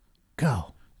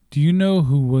Go. Do you know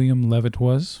who William Levitt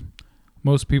was?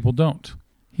 Most people don't.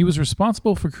 He was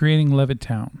responsible for creating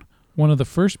Levittown, one of the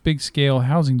first big-scale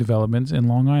housing developments in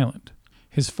Long Island.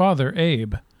 His father,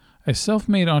 Abe, a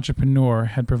self-made entrepreneur,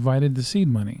 had provided the seed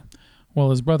money, while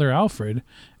his brother Alfred,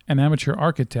 an amateur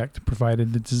architect,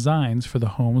 provided the designs for the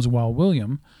homes, while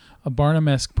William, a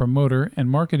Barnum-esque promoter and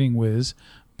marketing whiz,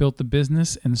 built the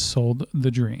business and sold the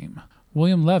dream.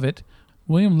 William Levitt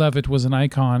was an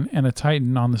icon and a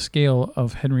titan on the scale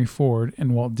of Henry Ford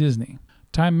and Walt Disney.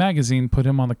 Time magazine put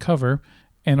him on the cover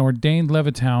and ordained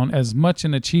Levittown as much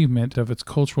an achievement of its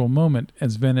cultural moment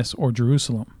as Venice or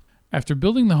Jerusalem. After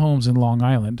building the homes in Long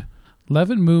Island,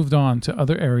 Levitt moved on to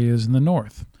other areas in the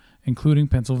north, including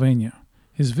Pennsylvania.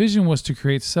 His vision was to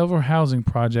create several housing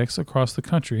projects across the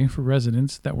country for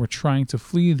residents that were trying to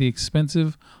flee the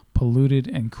expensive, polluted,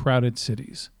 and crowded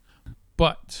cities.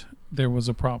 But there was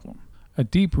a problem, a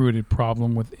deep-rooted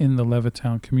problem within the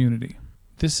Levittown community.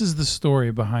 This is the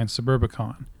story behind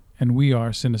Suburbicon, and we are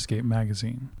Cinescape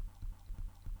Magazine.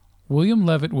 William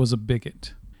Levitt was a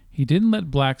bigot. He didn't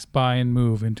let blacks buy and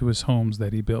move into his homes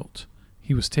that he built.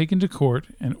 He was taken to court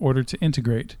and ordered to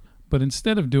integrate, but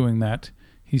instead of doing that,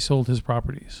 he sold his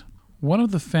properties. One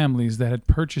of the families that had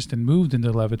purchased and moved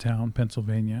into Levittown,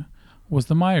 Pennsylvania, was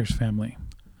the Meyers family.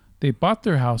 They bought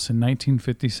their house in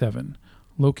 1957,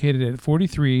 located at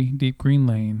 43 Deepgreen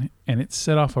Lane, and it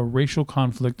set off a racial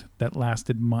conflict that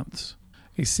lasted months.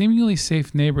 A seemingly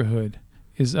safe neighborhood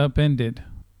is upended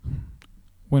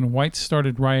when whites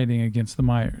started rioting against the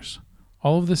Meyers.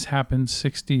 All of this happened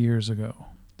 60 years ago.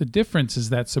 The difference is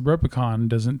that Suburbicon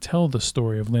doesn't tell the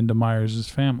story of Linda Meyers'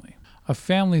 family, a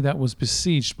family that was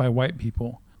besieged by white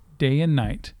people, day and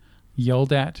night,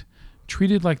 yelled at,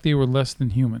 treated like they were less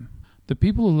than human. The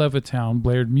people of Levittown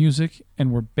blared music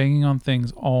and were banging on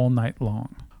things all night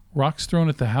long. Rocks thrown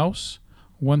at the house,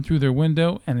 one through their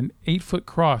window, and an 8-foot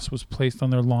cross was placed on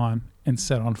their lawn and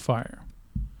set on fire.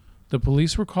 The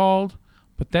police were called,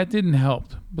 but that didn't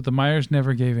help, but the Meyers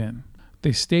never gave in.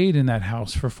 They stayed in that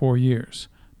house for 4 years,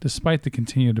 despite the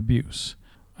continued abuse,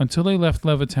 until they left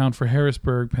Levittown for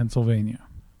Harrisburg, Pennsylvania.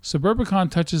 Suburbicon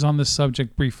touches on this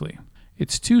subject briefly.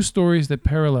 It's two stories that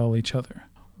parallel each other.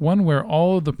 One where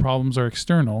all of the problems are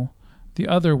external, the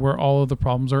other where all of the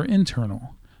problems are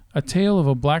internal. A tale of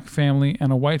a black family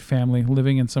and a white family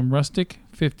living in some rustic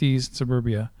 50s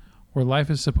suburbia where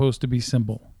life is supposed to be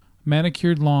simple.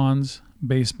 Manicured lawns,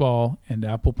 baseball, and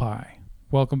apple pie.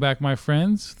 Welcome back, my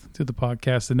friends, to the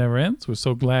podcast that never ends. We're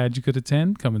so glad you could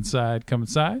attend. Come inside, come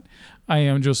inside. I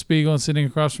am Joe Spiegel, and sitting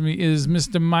across from me is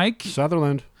Mr. Mike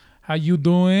Sutherland. How you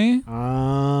doing?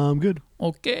 I'm good.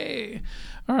 Okay.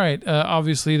 All right.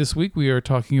 Obviously, this week we are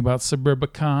talking about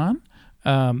Suburbicon,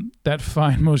 that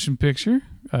fine motion picture,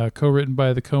 co-written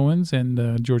by the Coens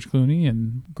and George Clooney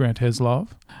and Grant Heslov.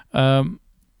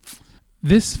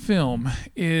 This film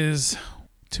is,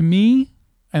 to me,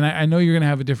 and I know you're going to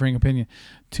have a differing opinion,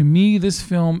 to me, this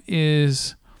film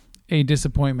is a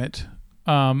disappointment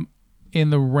in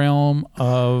the realm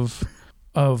of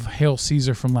Hail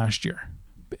Caesar from last year.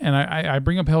 And I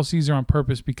bring up Hail Caesar on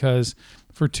purpose because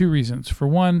for two reasons. For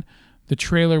one, the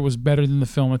trailer was better than the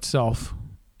film itself.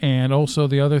 And also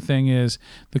the other thing is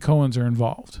the Coens are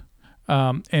involved.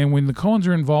 And when the Coens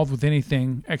are involved with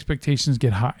anything, expectations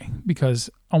get high because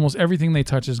almost everything they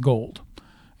touch is gold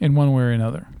in one way or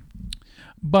another.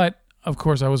 But, of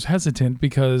course, I was hesitant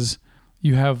because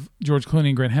you have George Clooney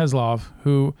and Grant Heslov,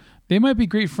 who they might be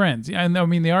great friends. And I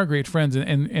mean, they are great friends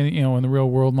and you know, in the real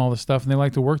world and all this stuff, and they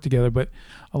like to work together. But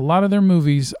a lot of their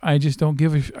movies, I just don't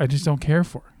care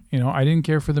for. You know, I didn't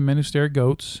care for The Men Who Stare at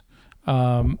Goats.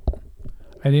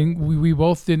 We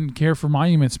both didn't care for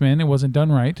Monuments Men. It wasn't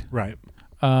done right. Right.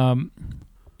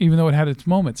 Even though it had its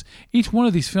moments. Each one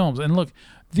of these films, and look,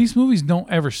 these movies don't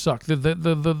ever suck. The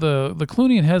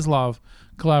Clooney and Heslov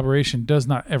collaboration does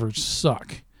not ever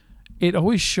suck. It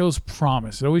always shows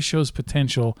promise. It always shows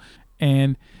potential,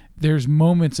 and there's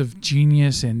moments of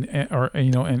genius and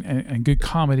good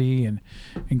comedy and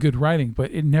good writing.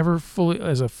 But it never fully,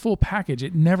 as a full package,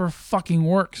 it never fucking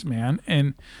works, man.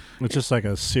 And it's just like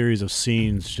a series of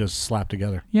scenes just slapped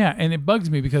together. Yeah, and it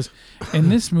bugs me because in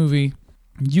this movie,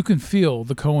 you can feel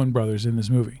the Coen brothers in this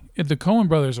movie. If the Coen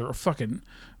brothers are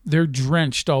they're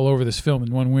drenched all over this film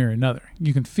in one way or another.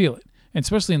 You can feel it. And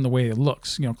especially in the way it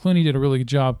looks. You know, Clooney did a really good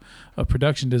job of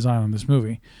production design on this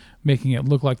movie, making it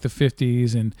look like the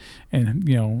 50s and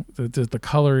you know, the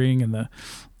coloring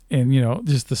and you know,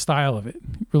 just the style of it.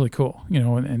 Really cool. You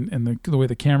know, and the way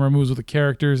the camera moves with the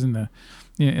characters and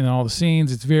in all the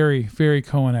scenes. It's very, very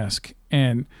Coen-esque.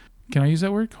 And can I use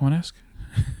that word? Coen-esque?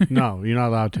 No, you're not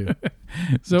allowed to.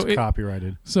 It's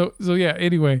copyrighted. So yeah,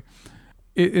 anyway,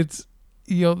 it's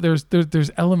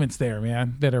there's elements there,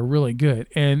 man, that are really good.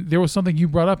 And there was something you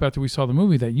brought up after we saw the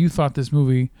movie that you thought this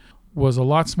movie was a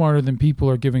lot smarter than people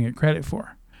are giving it credit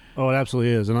for. Oh, it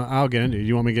absolutely is, and I'll get into it. Do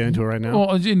you want me to get into it right now?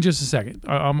 Well, in just a second.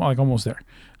 I'm like almost there.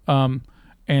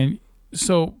 And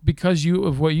so because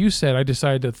of what you said, I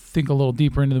decided to think a little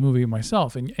deeper into the movie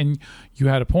myself, and you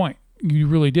had a point. You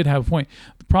really did have a point.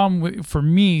 The problem for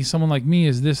me, someone like me,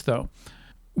 is this though.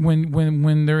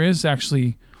 When there is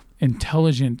actually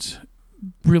intelligent,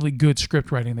 really good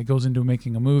script writing that goes into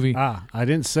making a movie. I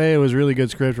didn't say it was really good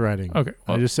script writing. Okay.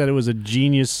 Well, I just said it was a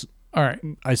genius. All right.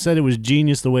 I said it was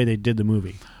genius the way they did the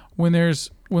movie. When there's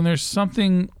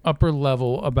something upper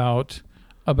level about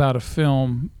a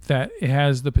film that it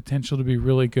has the potential to be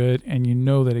really good, and you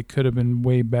know that it could have been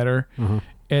way better,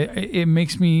 it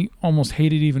makes me almost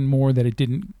hate it even more that it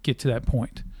didn't get to that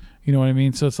point. You know what I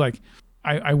mean? So it's like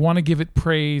I want to give it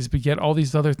praise, but yet all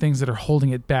these other things that are holding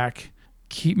it back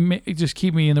keep me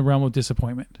in the realm of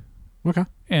disappointment. Okay.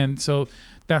 And so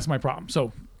that's my problem.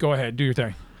 So go ahead, do your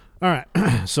thing. All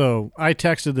right. So I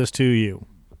texted this to you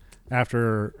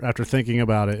after thinking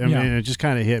about it. I mean, it just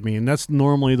kind of hit me, and that's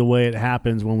normally the way it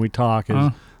happens when we talk.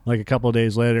 Is like a couple of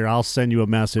days later, I'll send you a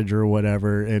message or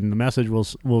whatever, and the message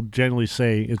will generally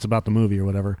say it's about the movie or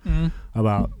whatever.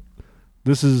 About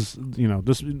this is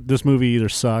this movie either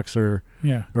sucks or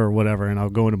whatever, and I'll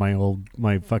go into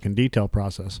my fucking detail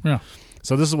process. Yeah.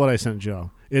 So this is what I sent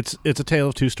Joe. It's a tale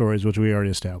of two stories, which we already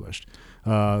established.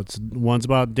 One's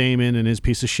about Damon and his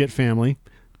piece of shit family,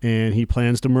 and he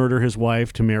plans to murder his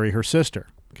wife to marry her sister.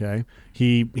 Okay,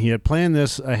 he had planned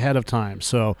this ahead of time.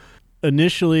 So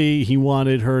initially, he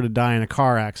wanted her to die in a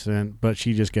car accident, but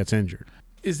she just gets injured.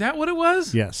 Is that what it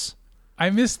was? Yes. I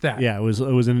missed that. Yeah, it was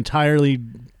an entirely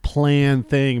planned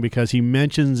thing because he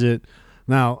mentions it.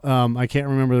 Now, I can't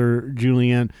remember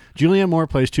Julianne. Julianne Moore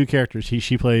plays two characters.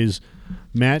 She plays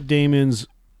Matt Damon's.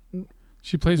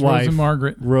 She plays wife, Rose and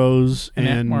Margaret. Rose and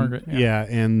and Margaret. Yeah,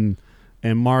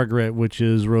 and Margaret, which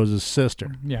is Rose's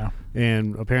sister. Yeah.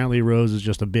 And apparently Rose is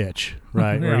just a bitch,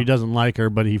 right? Yeah. Or he doesn't like her,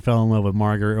 but he fell in love with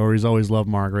Margaret, or he's always loved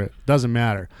Margaret. Doesn't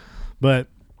matter. But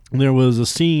there was a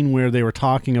scene where they were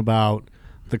talking about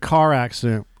the car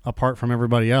accident apart from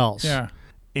everybody else. Yeah.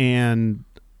 And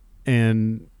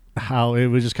how it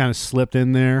was just kind of slipped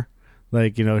in there.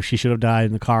 Like, she should have died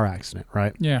in the car accident,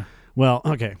 right? Yeah. Well,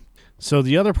 okay. So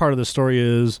the other part of the story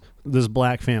is this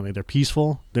black family. They're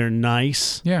peaceful. They're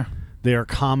nice. Yeah. They're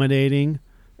accommodating,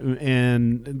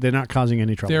 and they're not causing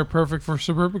any trouble. They're perfect for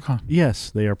Suburbicon. Yes,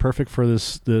 they are perfect for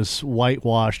this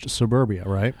whitewashed suburbia,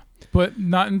 right? But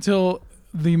not until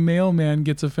the mailman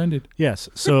gets offended. Yes.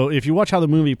 So if you watch how the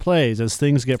movie plays, as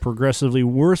things get progressively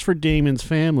worse for Damon's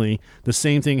family, the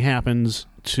same thing happens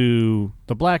to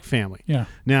the black family. Yeah.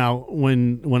 Now,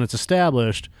 when it's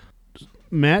established,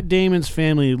 Matt Damon's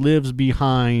family lives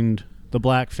behind the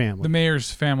black family. The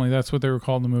Meyers family, that's what they were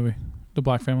called in the movie. The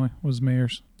black family was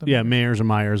Meyers. Yeah, Meyers or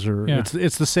Meyers, or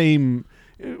it's the same.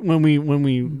 When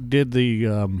we did the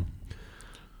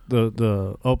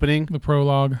opening, the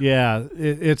prologue. Yeah,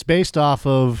 it's based off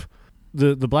of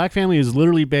the black family is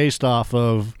literally based off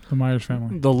of the Meyers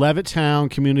family, the Levittown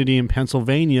community in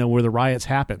Pennsylvania where the riots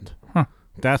happened. Huh.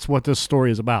 That's what this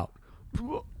story is about.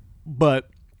 But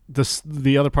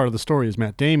the other part of the story is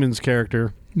Matt Damon's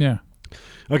character. Yeah.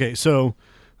 Okay, so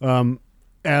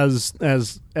as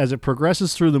it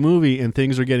progresses through the movie and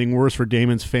things are getting worse for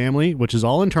Damon's family, which is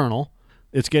all internal,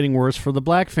 it's getting worse for the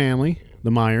black family,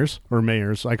 the Meyers, or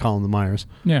Meyers, I call them the Meyers.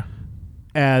 Yeah.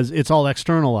 As it's all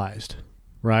externalized,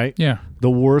 right? Yeah.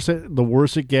 The worse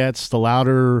it gets, the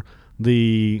louder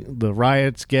the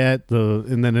riots get,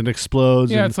 and then it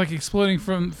explodes. Yeah, it's like exploding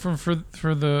for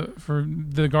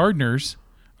the gardeners,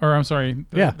 or I'm sorry,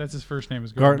 that's his first name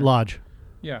is Gardner. Lodge.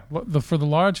 Yeah, for the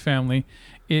Lodge family,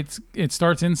 it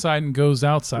starts inside and goes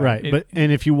outside. Right,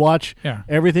 and if you watch,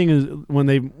 everything is when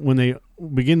they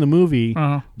begin the movie,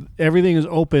 everything is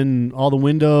open, all the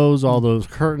windows, all those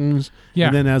curtains. Yeah,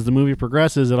 and then as the movie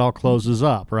progresses, it all closes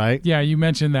up. Right. Yeah, you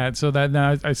mentioned that, so that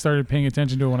now I started paying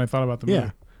attention to it when I thought about the movie. Yeah.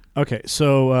 Okay,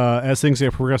 so as things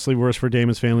get progressively worse for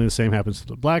Damon's family, the same happens to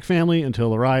the black family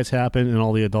until the riots happen and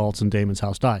all the adults in Damon's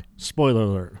house die. Spoiler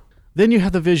alert. Then you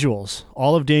have the visuals.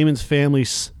 All of Damon's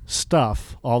family's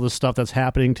stuff, all the stuff that's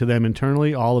happening to them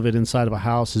internally, all of it inside of a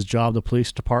house, his job, the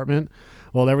police department.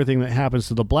 Well, everything that happens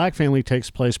to the black family takes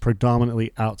place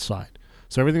predominantly outside.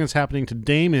 So everything that's happening to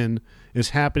Damon is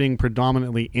happening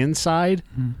predominantly inside.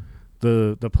 Mm-hmm.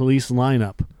 The police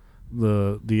lineup,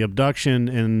 the abduction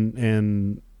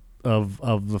and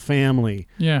of the family.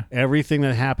 Yeah. Everything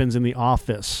that happens in the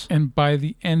office. And by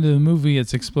the end of the movie,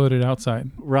 it's exploded outside.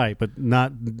 Right, but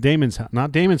not Damon's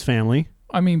family.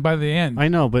 I mean, by the end. I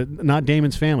know, but not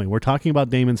Damon's family. We're talking about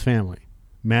Damon's family.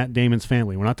 Matt Damon's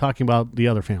family. We're not talking about the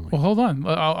other family. Well, hold on.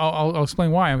 I'll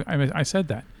explain why I said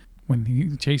that. When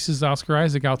he chases Oscar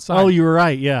Isaac outside. Oh, you were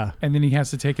right, yeah. And then he has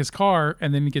to take his car,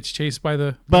 and then he gets chased by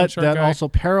the But shark that guy. also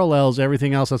parallels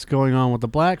everything else that's going on with the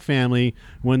Black family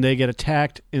when they get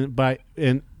attacked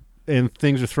and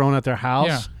things are thrown at their house.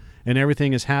 Yeah. And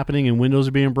everything is happening and windows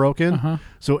are being broken. Uh-huh.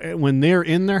 So when they're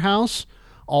in their house,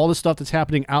 all the stuff that's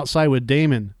happening outside with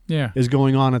Damon is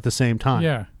going on at the same time.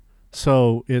 Yeah.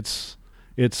 So it's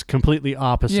completely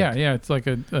opposite. Yeah. It's like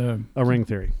a ring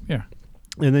theory. Yeah.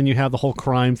 And then you have the whole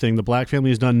crime thing. The Black family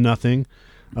has done nothing,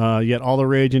 yet all the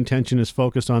rage and tension is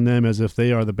focused on them as if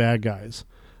they are the bad guys.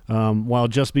 While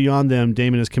just beyond them,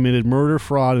 Damon has committed murder,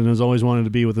 fraud, and has always wanted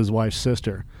to be with his wife's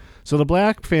sister. So the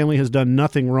Black family has done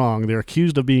nothing wrong. They're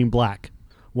accused of being black,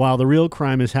 while the real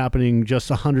crime is happening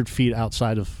just 100 feet out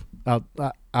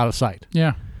of sight.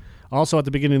 Yeah. Also, at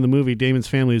the beginning of the movie, Damon's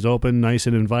family is open, nice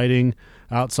and inviting.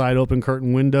 Outside, open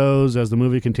curtain windows. As the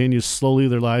movie continues, slowly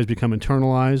their lives become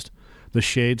internalized. The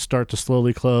shades start to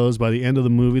slowly close. By the end of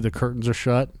the movie, the curtains are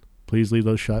shut. Please leave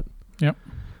those shut. Yep.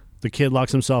 The kid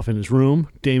locks himself in his room.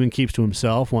 Damon keeps to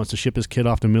himself, wants to ship his kid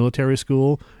off to military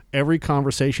school. Every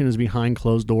conversation is behind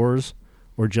closed doors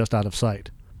or just out of sight.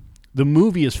 The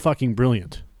movie is fucking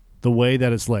brilliant, the way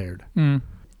that it's layered. Mm.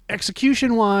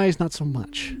 Execution-wise, not so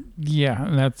much. Yeah,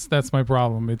 and that's my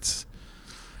problem. It's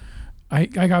I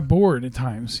got bored at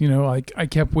times. Like I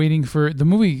kept waiting for the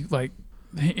movie. Like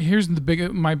here's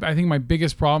I think my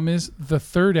biggest problem is the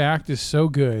third act is so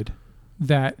good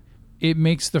that it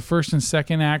makes the first and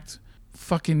second act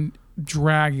fucking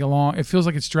drag along. It feels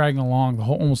like it's dragging along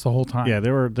almost the whole time. Yeah,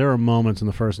 there were moments in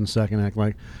the first and second act,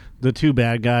 like the two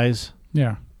bad guys.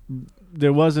 Yeah,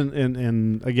 there wasn't,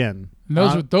 and again,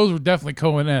 those were definitely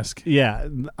Coen-esque. Yeah,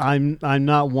 I'm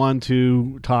not one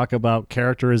to talk about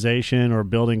characterization or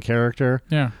building character.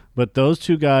 Yeah, but those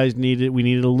two guys we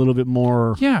needed a little bit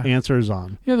more answers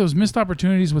on. Yeah, those missed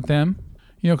opportunities with them.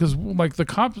 Because like the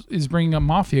cop is bringing up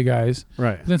mafia guys,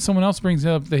 right? Then someone else brings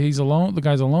up that the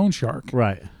guy's a loan shark,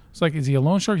 right? It's like, is he a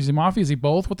loan shark? Is he mafia? Is he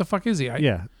both? What the fuck is he?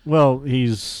 Yeah. Well,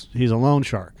 he's a loan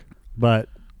shark, but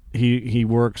he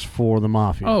works for the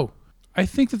mafia. Oh, I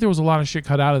think that there was a lot of shit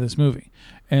cut out of this movie,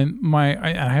 and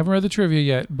I haven't read the trivia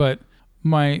yet, but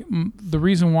the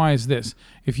reason why is this: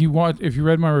 if you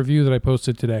read my review that I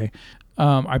posted today.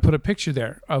 I put a picture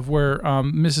there of where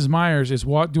Mrs. Meyers is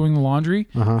doing the laundry,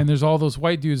 and there's all those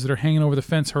white dudes that are hanging over the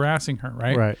fence harassing her,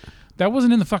 right? Right. That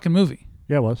wasn't in the fucking movie.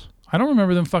 Yeah, it was. I don't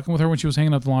remember them fucking with her when she was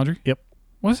hanging out the laundry. Yep.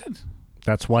 Was it?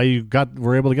 That's why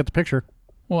were able to get the picture.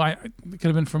 Well, it could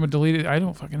have been from a deleted. I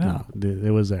don't fucking know. No,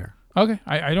 it was there. Okay.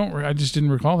 I just didn't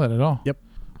recall that at all. Yep.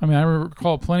 I mean, I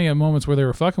recall plenty of moments where they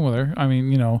were fucking with her. I mean,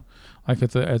 like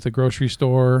at the grocery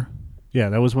store. Yeah,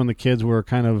 that was when the kids were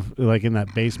kind of like in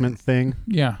that basement thing.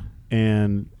 Yeah.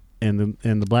 And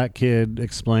the black kid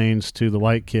explains to the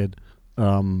white kid,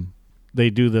 they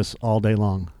do this all day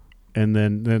long. And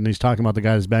then he's talking about the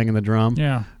guy that's banging the drum.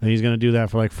 Yeah. And he's going to do that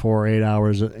for like 4 or 8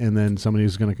 hours, and then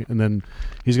he's going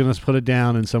to put it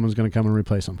down, and someone's going to come and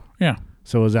replace him. Yeah.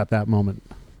 So it was at that moment.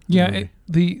 Yeah.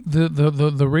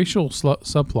 The racial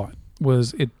subplot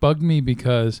it bugged me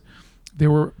because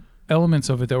there were elements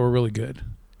of it that were really good.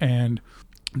 And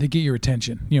they get your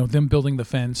attention. Them building the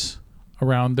fence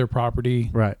around their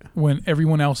property, right? When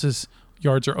everyone else's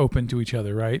yards are open to each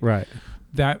other, right? Right.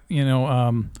 That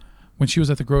when she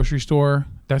was at the grocery store,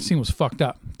 that scene was fucked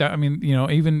up.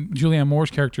 Even Julianne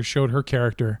Moore's character showed her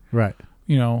character, right?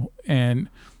 And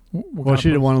she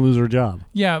didn't want to lose her job.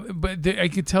 Yeah, but I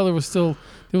could tell there was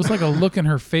like a look in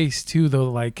her face too, though.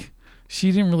 Like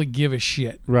she didn't really give a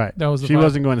shit. Right. That was she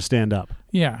wasn't going to stand up.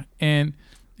 Yeah, and.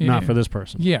 Not for this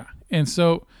person. Yeah. And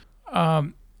so,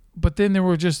 but then there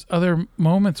were just other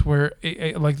moments where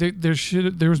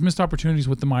there was missed opportunities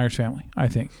with the Meyers family, I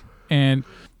think. And,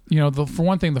 for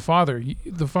one thing, the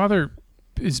father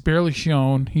is barely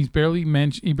shown. He's barely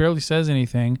mentioned. He barely says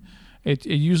anything. It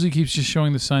usually keeps just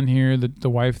showing the son here,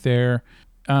 the wife there.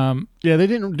 Yeah, they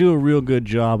didn't do a real good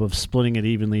job of splitting it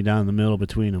evenly down the middle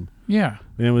between them. Yeah.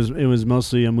 And it was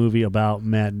mostly a movie about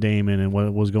Matt Damon and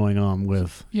what was going on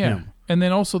with him. And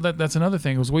then also that's another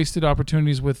thing. It was wasted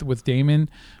opportunities with Damon,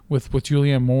 with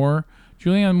Julianne Moore.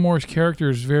 Julianne Moore's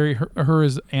character is her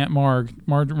as Aunt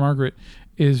Margaret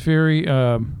is very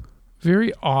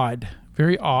very odd,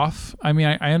 very off. I mean,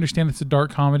 I understand it's a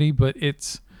dark comedy, but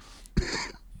it's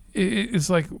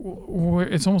like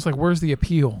it's almost like where's the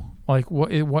appeal? Like the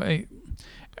way. What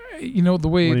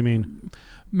do you mean?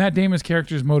 Matt Damon's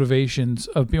character's motivations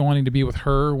of wanting to be with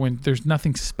her when there's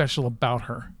nothing special about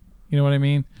her. You know what I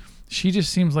mean? She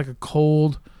just seems like a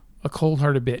cold, a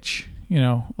cold-hearted bitch.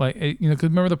 Like, 'cause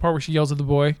remember the part where she yells at the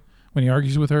boy when he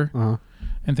argues with her,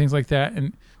 and things like that,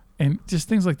 and just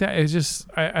things like that. It's just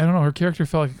I don't know. Her character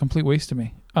felt like a complete waste to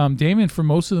me. Damon for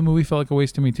most of the movie felt like a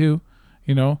waste to me too.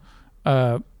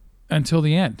 Until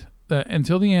the end.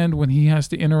 Until the end when he has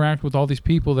to interact with all these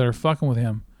people that are fucking with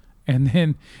him, and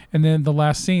then the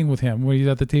last scene with him when he's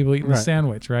at the table eating the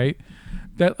sandwich, right?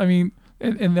 That's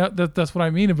what I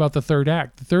mean about the third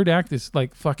act. The third act is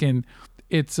like fucking.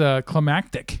 It's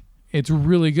climactic. It's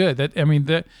really good.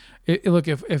 Look,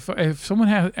 if someone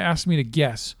had asked me to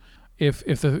guess if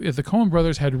the Coen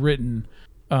brothers had written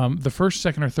the first,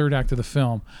 second, or third act of the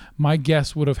film, my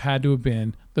guess would have had to have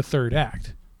been the third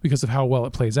act because of how well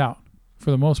it plays out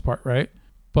for the most part, right?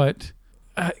 But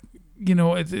the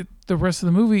rest of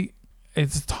the movie,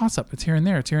 it's a toss up. It's here and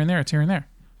there. It's here and there. It's here and there.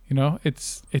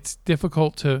 It's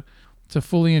difficult to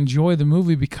fully enjoy the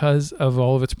movie because of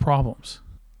all of its problems.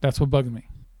 That's what bugged me.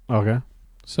 Okay.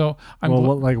 So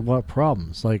what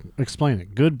problems? Like, explain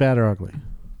it. Good, bad, or ugly?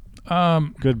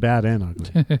 Good, bad, and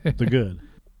ugly. The good.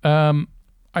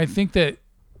 I think that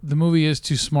the movie is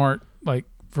too smart. Like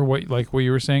for what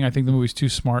you were saying, I think the movie's too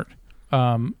smart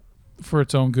for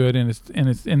its own good, and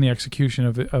it's in the execution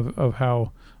of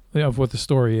what the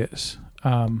story is.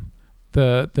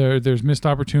 There's missed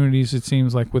opportunities. It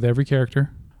seems like with every character.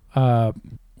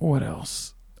 What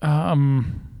else?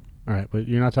 All right, but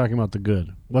you're not talking about the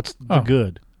good. What's the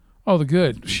good? Oh, the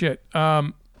good. Shit.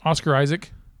 Oscar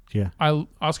Isaac. Yeah.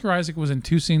 Oscar Isaac was in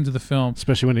 2 scenes of the film.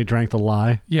 Especially when he drank the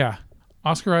lye. Yeah.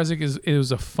 Oscar Isaac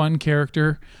is a fun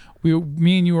character.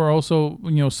 Me and you are also,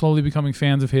 slowly becoming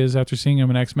fans of his after seeing him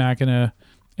in Ex Machina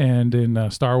and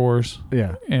in Star Wars.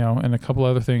 Yeah. And a couple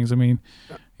other things. I mean,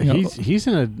 he's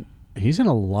in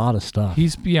a lot of stuff.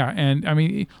 And I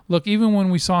mean, look, even when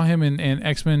we saw him in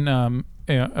X-Men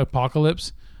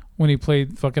Apocalypse, when he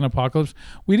played fucking Apocalypse,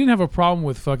 we didn't have a problem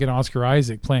with fucking Oscar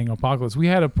Isaac playing Apocalypse. We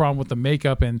had a problem with the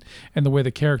makeup and the way the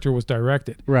character was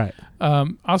directed. Right.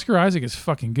 Oscar Isaac is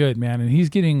fucking good, man, and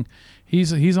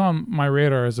he's on my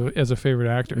radar as a favorite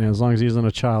actor. Yeah, as long as he's not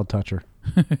a child toucher.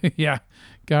 Yeah.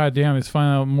 God damn, it's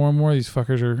finding out more and more of these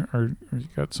fuckers are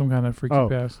got some kind of freaky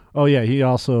past. Oh yeah, he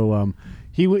also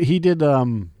he did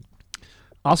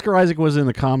Oscar Isaac was in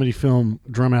the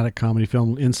dramatic comedy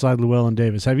film Inside Llewellyn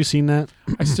Davis. Have you seen that?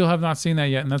 I still have not seen that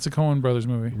yet, and that's a Coen Brothers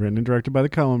movie. Written and directed by the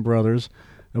Coen Brothers,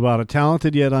 about a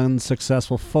talented yet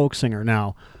unsuccessful folk singer.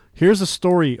 Now, here's a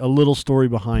little story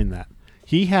behind that.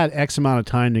 He had X amount of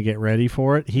time to get ready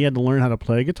for it. He had to learn how to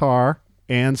play guitar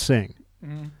and sing.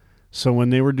 Mm. So when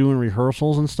they were doing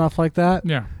rehearsals and stuff like that,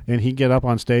 and he'd get up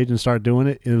on stage and start doing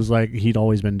it, it was like he'd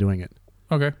always been doing it.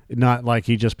 Okay. Not like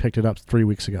he just picked it up 3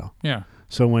 weeks ago. Yeah.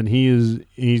 So when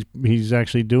he's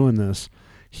actually doing this,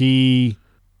 he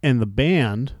and the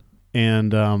band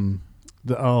and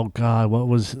what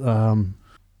was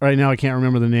right now I can't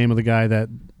remember the name of the guy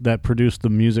that produced the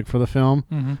music for the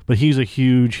film, but he's a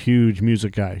huge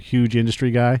music guy, huge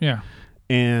industry guy. Yeah.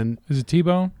 And is it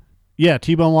T-Bone? Yeah,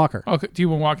 T-Bone Walker. Okay,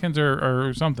 T-Bone Watkins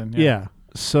or something. Yeah.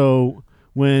 So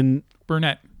when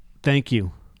Burnett. Thank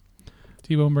you.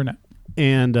 T-Bone Burnett.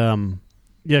 And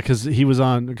because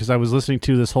I was listening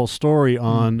to this whole story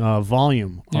on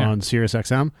Volume on Sirius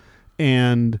XM,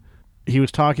 and he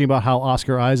was talking about how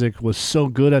Oscar Isaac was so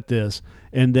good at this,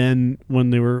 and then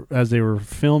as they were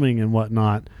filming and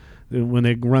whatnot, when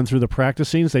they run through the practice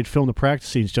scenes, they'd film the practice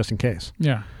scenes just in case.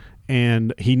 Yeah.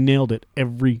 And he nailed it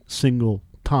every single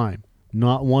time.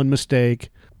 Not one mistake,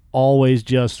 always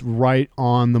just right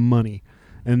on the money.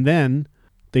 And then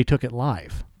they took it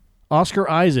live. Oscar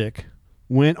Isaac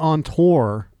went on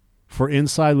tour for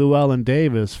Inside Llewellyn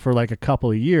Davis for like a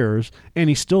couple of years, and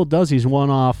he still does these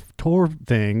one-off tour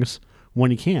things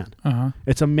when he can. Uh-huh.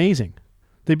 It's amazing.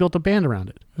 They built a band around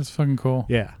it. That's fucking cool.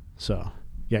 Yeah. So,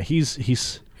 yeah, he's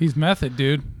method,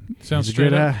 dude. Sounds he's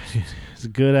straight up. He's a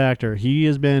good actor. He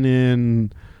has been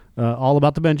in All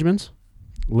About the Benjamins,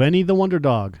 Lenny the Wonder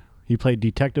Dog. He played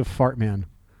Detective Fartman.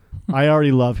 I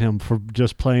already love him for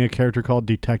just playing a character called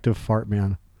Detective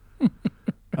Fartman.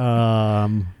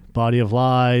 Body of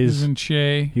Lies. He was in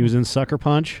Che. He was in Sucker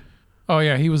Punch. Oh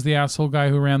yeah, he was the asshole guy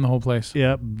who ran the whole place.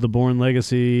 Yep, The Bourne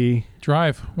Legacy.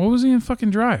 Drive. What was he in fucking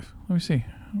Drive? Let me see.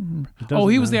 Oh,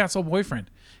 he was the asshole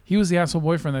boyfriend. He was the asshole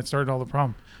boyfriend that started all the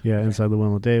problem. Yeah, Inside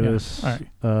Llewellyn Davis. Yeah.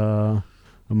 All right.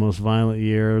 A Most Violent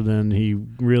Year. Then he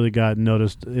really got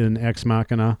noticed in Ex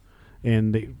Machina,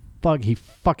 and he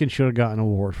fucking should have gotten an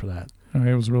award for that. Oh,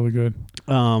 it was really good.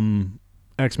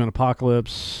 X-Men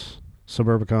Apocalypse,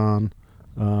 Suburbicon,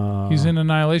 He's in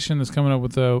Annihilation that's coming up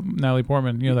with Natalie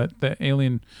Portman. You know, that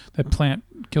alien, that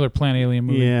killer plant alien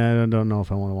movie. Yeah, I don't know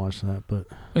if I want to watch that, but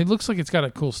it looks like it's got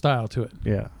a cool style to it.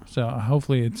 Yeah. So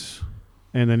hopefully it's...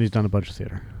 And then he's done a bunch of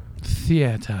theater.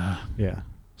 Yeah.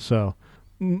 So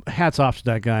hats off to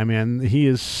that guy, man. He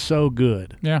is so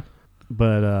good. Yeah.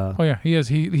 But oh yeah, he is.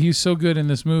 He's so good in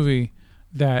this movie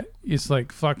that it's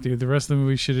like, fuck, dude. The rest of the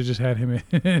movie should have just had him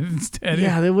in instead.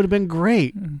 Yeah, that would have been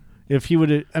great if he would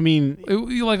have. I mean,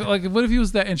 like what if he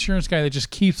was that insurance guy that just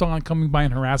keeps on coming by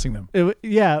and harassing them?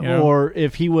 Or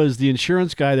if he was the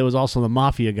insurance guy that was also the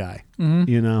mafia guy. Mm-hmm.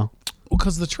 You know,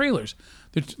 because the trailers,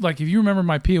 like if you remember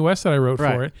my POS that I wrote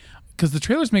for it. Because the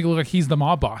trailers make it look like he's the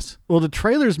mob boss. Well, the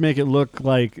trailers make it look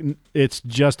like it's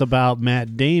just about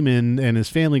Matt Damon and his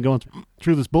family going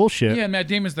through this bullshit. Yeah, Matt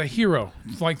Damon's the hero.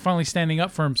 It's like finally standing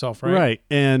up for himself, right? Right.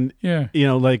 And, you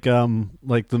know, like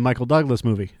the Michael Douglas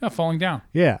movie. Yeah, Falling Down.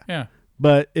 Yeah. Yeah.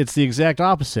 But it's the exact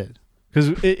opposite. Because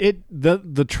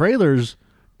the trailers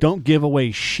don't give away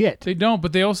shit. They don't,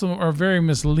 but they also are very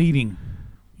misleading,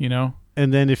 you know?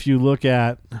 And then if you look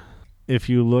at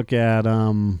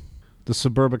the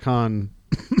Suburbicon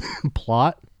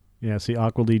plot, see,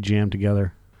 awkwardly jammed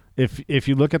together. If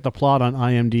you look at the plot on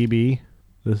IMDb,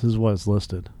 this is what's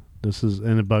listed.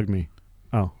 And it bugged me.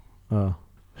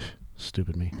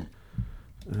 Stupid me.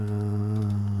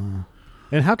 And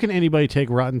how can anybody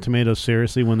take Rotten Tomatoes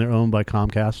seriously when they're owned by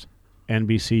Comcast,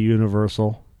 NBC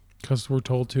Universal? Because we're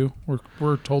told to.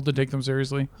 We're told to take them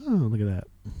seriously. Oh, look at that.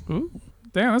 Ooh,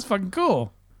 damn, that's fucking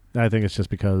cool. I think it's just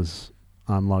because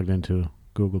I'm logged into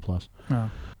Google Plus. Oh.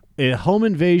 A home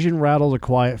invasion rattles a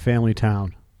quiet family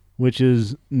town, which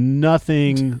is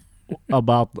nothing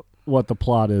about what the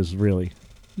plot is, really.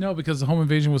 No, because the home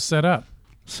invasion was set up.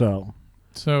 So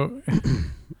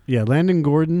yeah, Landon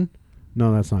Gordon.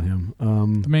 No, that's not him.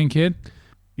 The main kid?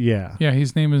 Yeah. Yeah,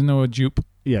 his name is Noah Jupe.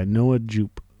 Yeah, Noah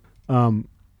Jupe.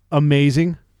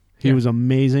 Amazing. He was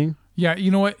amazing. Yeah,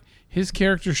 you know what? His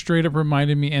character straight up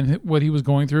reminded me, and what he was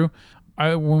going through.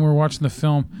 When we were watching the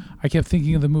film, I kept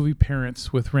thinking of the movie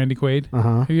Parents with Randy Quaid.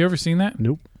 Uh-huh. Have you ever seen that?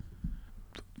 Nope.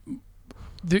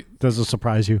 Does it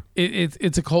surprise you?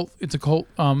 It's a cult. It's a cult.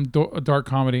 A dark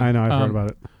comedy. I know. I've heard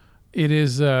about it. It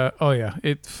is. That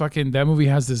movie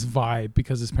has this vibe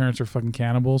because his parents are fucking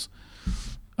cannibals.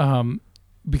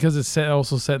 Because it's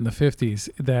also set in the 50s.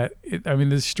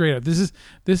 This is straight up.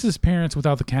 This is Parents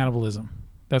without the cannibalism.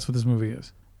 That's what this movie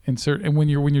is. And when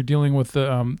you're dealing with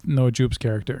the Noah Jupe's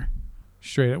character.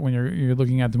 Straight up when you're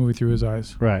looking at the movie through his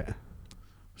eyes. Right.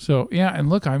 So, yeah, and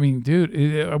look, I mean, dude,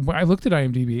 I looked at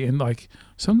IMDb and like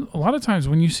a lot of times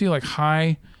when you see like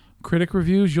high critic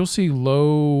reviews, you'll see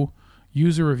low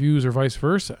user reviews or vice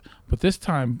versa. But this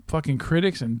time, fucking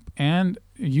critics and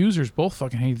users both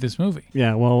fucking hate this movie.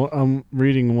 Yeah, well, I'm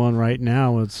reading one right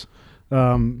now. It's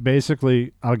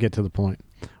basically, I'll get to the point.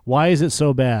 Why is it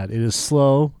so bad? It is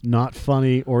slow, not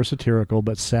funny or satirical,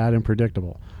 but sad and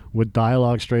predictable, with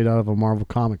dialogue straight out of a Marvel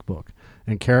comic book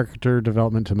and character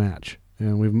development to match.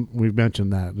 And we've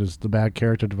mentioned that. There's the bad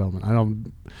character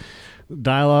development.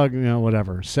 Dialogue,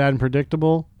 whatever. Sad and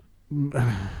predictable.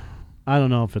 I don't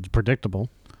know if it's predictable.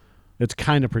 It's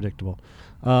kind of predictable.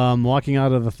 Walking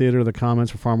out of the theater, the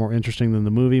comments were far more interesting than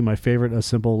the movie. My favorite, a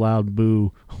simple loud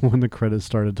boo when the credits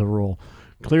started to roll.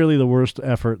 Clearly the worst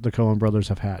effort the Coen brothers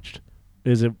have hatched.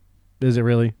 Is it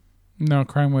really? No,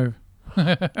 Crime Wave.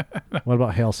 What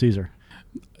about Hail Caesar?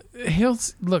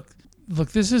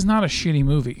 Look, this is not a shitty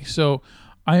movie. So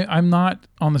I'm not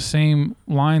on the same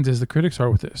lines as the critics are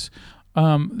with this.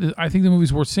 I think the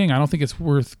movie's worth seeing. I don't think it's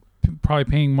worth probably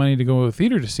paying money to go to a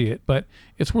theater to see it, but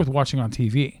it's worth watching on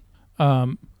TV.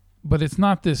 But it's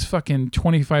not this fucking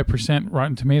 25%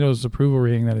 Rotten Tomatoes approval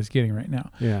rating that it's getting right now.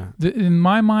 Yeah. In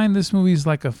my mind, this movie's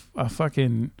like a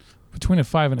fucking between a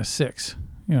 5 and a 6.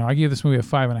 I give this movie a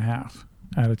 5.5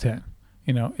 out of 10.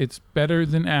 It's better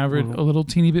than average, a little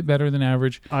teeny bit better than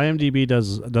average. IMDb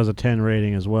does a 10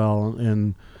 rating as well,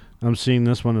 and I'm seeing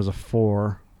this one as a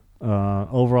 4.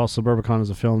 Overall, Suburbicon is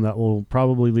a film that will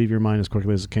probably leave your mind as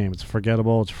quickly as it came. It's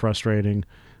forgettable, it's frustrating,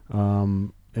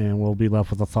 and we'll be left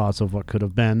with the thoughts of what could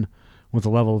have been. With the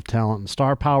level of talent and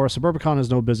star power, Suburbicon has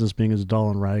no business being as dull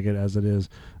and ragged as it is,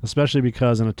 especially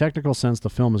because, in a technical sense, the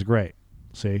film is great.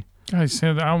 See? I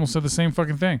almost said the same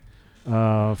fucking thing.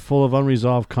 Full of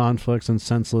unresolved conflicts and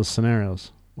senseless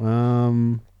scenarios.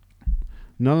 None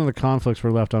of the conflicts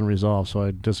were left unresolved, so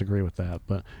I disagree with that.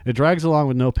 But it drags along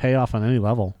with no payoff on any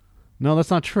level. No, that's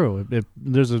not true.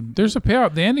 There's a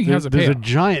payoff. The ending has a payoff. There's a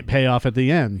giant payoff at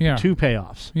the end. Yeah. 2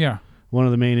 payoffs. Yeah. One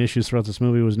of the main issues throughout this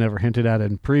movie was never hinted at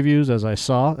in previews, as I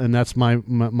saw, and that's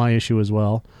my issue as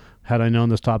well. Had I known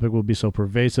this topic would be so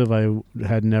pervasive, I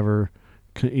had never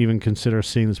even consider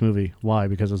seeing this movie. Why?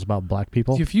 Because it's about black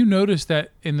people. If you notice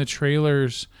that in the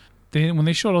trailers, when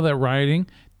they showed all that rioting,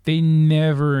 they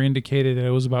never indicated that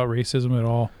it was about racism at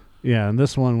all. Yeah, and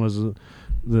this one was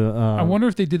I wonder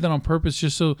if they did that on purpose,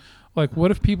 just so, like, what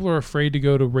if people are afraid to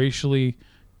go to racially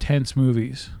tense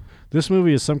movies? This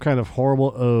movie is some kind of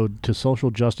horrible ode to social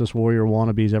justice warrior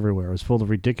wannabes everywhere. It was full of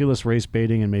ridiculous race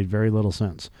baiting and made very little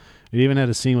sense. It even had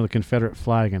a scene with a Confederate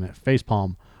flag in it.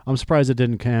 Facepalm. I'm surprised it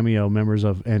didn't cameo members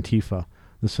of Antifa.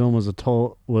 This film was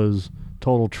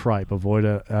total tripe. Avoid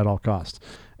it at all costs.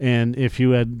 And if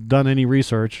you had done any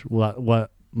research,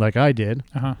 what like I did,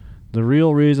 the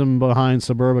real reason behind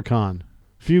Suburbicon.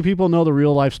 Few people know the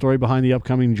real-life story behind the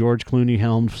upcoming George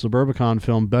Clooney-helmed Suburbicon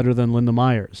film better than Linda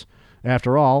Meyers.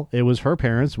 After all, it was her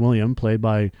parents, William, played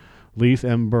by Leith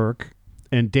M. Burke,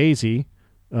 and Daisy,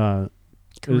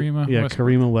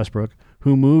 Karima Westbrook,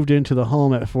 who moved into the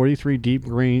home at 43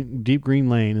 Deepgreen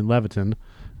Lane in Levittown,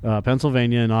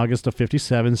 Pennsylvania in August of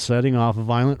 1957, setting off a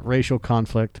violent racial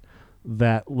conflict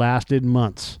that lasted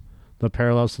months. The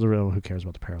parallels to the real... Who cares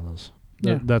about the parallels?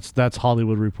 Yeah. That's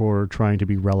Hollywood Reporter trying to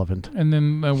be relevant. And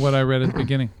then what I read at the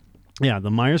beginning. Yeah,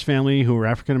 the Meyers family, who were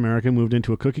African-American, moved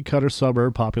into a cookie-cutter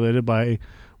suburb populated by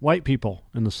white people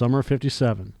in the summer of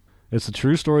 1957. It's a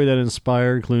true story that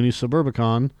inspired Clooney's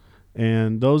Suburbicon,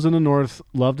 and those in the North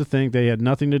love to think they had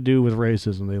nothing to do with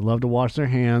racism. They love to wash their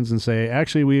hands and say,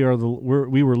 actually, we were the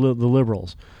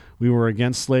liberals. We were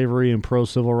against slavery and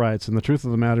pro-civil rights, and the truth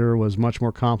of the matter was much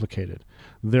more complicated.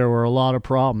 There were a lot of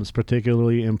problems,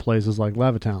 particularly in places like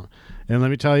Levittown. And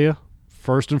let me tell you,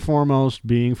 first and foremost,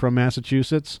 being from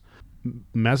Massachusetts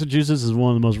is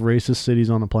one of the most racist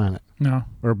cities on the planet. No.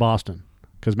 Or Boston,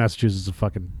 because Massachusetts is a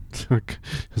fucking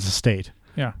is a state.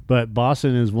 Yeah. But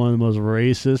Boston is one of the most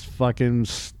racist fucking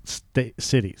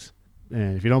cities.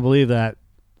 And if you don't believe that,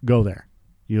 go there.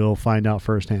 You'll find out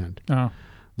firsthand. Oh.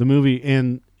 The movie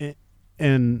and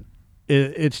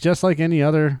it's just like any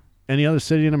other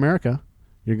city in America.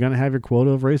 You're going to have your quota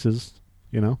of racists,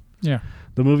 you know? Yeah.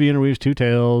 The movie interweaves two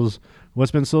tales.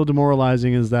 What's been so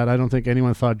demoralizing is that I don't think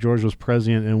anyone thought George was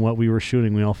prescient in what we were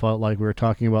shooting. We all felt like we were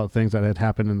talking about things that had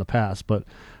happened in the past. But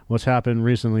what's happened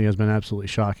recently has been absolutely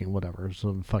shocking. Whatever.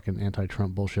 Some fucking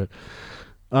anti-Trump bullshit.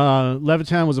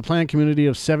 Levittown was a planned community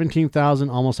of 17,000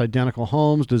 almost identical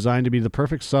homes designed to be the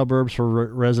perfect suburbs for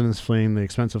residents fleeing the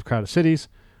expensive crowded cities,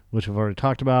 which we've already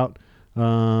talked about.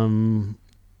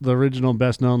 The original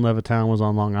best-known Levittown was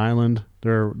on Long Island.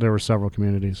 There were several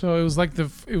communities. So it was like the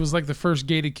first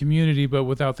gated community, but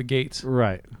without the gates.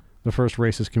 Right, the first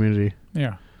racist community.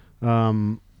 Yeah.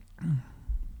 To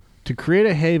create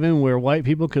a haven where white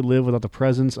people could live without the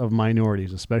presence of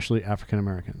minorities, especially African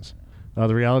Americans.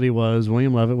 The reality was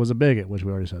William Levitt was a bigot, which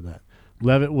we already said that.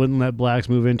 Levitt wouldn't let blacks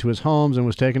move into his homes and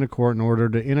was taken to court in order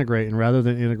to integrate. And rather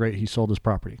than integrate, he sold his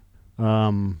property.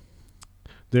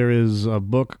 There is a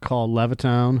book called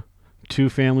Levittown, Two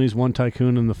Families, One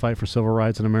Tycoon, and the Fight for Civil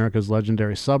Rights in America's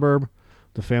Legendary Suburb.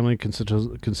 The family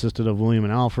consisted of William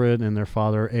and Alfred and their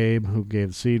father, Abe, who gave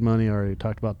the seed money. I already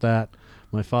talked about that.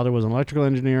 My father was an electrical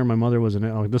engineer. My mother was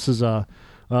this is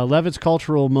Levitt's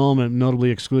cultural moment notably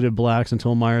excluded blacks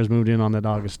until Meyers moved in on that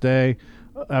August day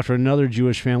after another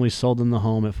Jewish family sold them the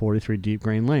home at 43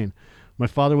 Deepgreen Lane. My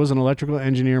father was an electrical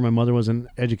engineer. My mother was an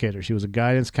educator. She was a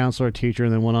guidance counselor, teacher,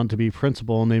 and then went on to be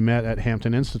principal, and they met at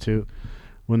Hampton Institute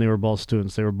when they were both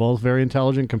students. They were both very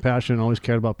intelligent, compassionate, and always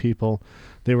cared about people.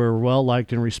 They were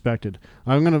well-liked and respected.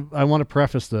 I want to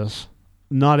preface this.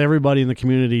 Not everybody in the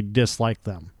community disliked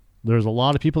them. There's a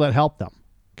lot of people that helped them,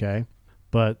 okay?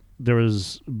 But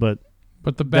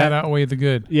the bad outweighed the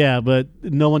good. Yeah, but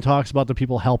no one talks about the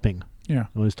people helping. Yeah.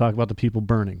 Always talk about the people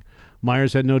burning.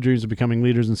 Meyers had no dreams of becoming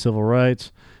leaders in civil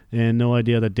rights and no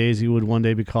idea that Daisy would one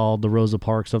day be called the Rosa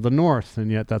Parks of the North,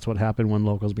 and yet that's what happened when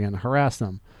locals began to harass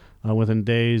them. Within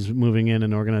days, moving in,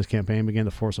 an organized campaign began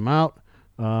to force them out.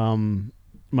 My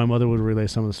mother would relay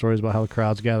some of the stories about how the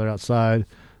crowds gathered outside.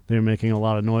 They were making a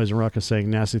lot of noise and ruckus, saying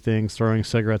nasty things, throwing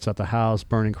cigarettes at the house,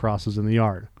 burning crosses in the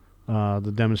yard.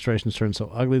 The demonstrations turned so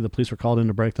ugly, the police were called in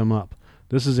to break them up.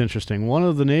 This is interesting. One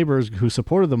of the neighbors who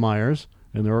supported the Meyers,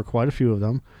 and there were quite a few of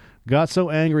them, got so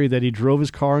angry that he drove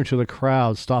his car into the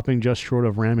crowd, stopping just short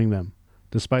of ramming them.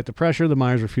 Despite the pressure, the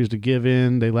Meyers refused to give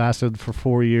in. They lasted for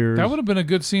 4 years. That would have been a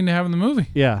good scene to have in the movie.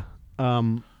 Yeah.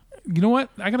 You know what?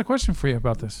 I got a question for you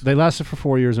about this. They lasted for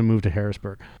 4 years and moved to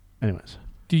Harrisburg. Anyways.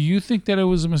 Do you think that it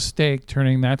was a mistake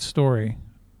turning that story,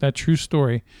 that true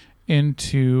story,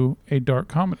 into a dark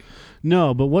comedy?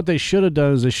 No, but what they should have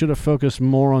done is they should have focused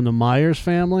more on the Meyers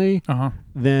family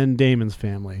than Damon's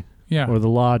family. Yeah. Or the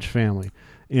Lodge family.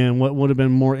 And what would have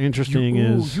been more interesting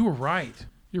is... You were right.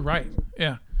 You're right.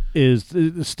 Yeah. is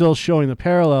still showing the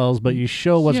parallels, but you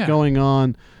show what's going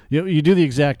on. You do the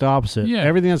exact opposite. Yeah.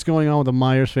 Everything that's going on with the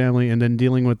Meyers family, and then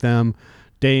dealing with them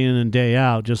day in and day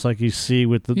out, just like you see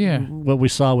with what we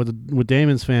saw with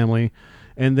Damon's family,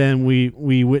 and then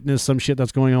we witness some shit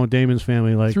that's going on with Damon's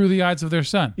family, like through the eyes of their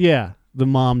son. Yeah, the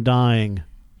mom dying.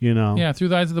 Yeah, through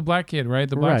the eyes of the black kid, right?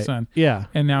 The black son. Yeah.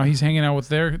 And now he's hanging out with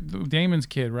Damon's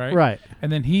kid, right? Right.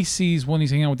 And then he sees, when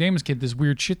he's hanging out with Damon's kid, this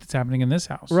weird shit that's happening in this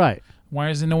house. Right. Why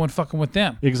isn't no one fucking with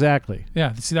them? Exactly.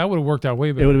 Yeah. See, that would have worked out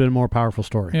way better. It would have been a more powerful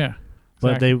story. Yeah.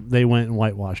 But Exactly. they went and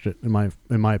whitewashed it, in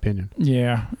my opinion.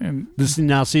 Yeah. And That's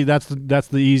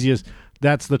the easiest.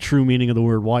 That's the true meaning of the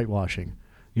word whitewashing.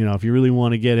 If you really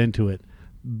want to get into it,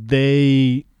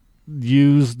 they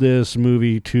use this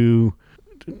movie to.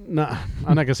 I'm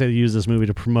not gonna say they use this movie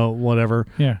to promote whatever.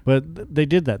 Yeah. But they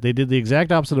did that. They did the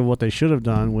exact opposite of what they should have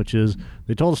done, which is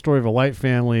they told the story of a white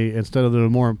family instead of the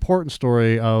more important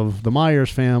story of the Meyers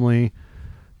family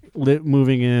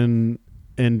moving in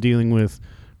and dealing with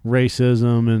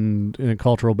racism and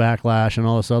cultural backlash and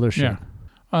all this other shit.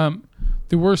 Yeah.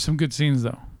 There were some good scenes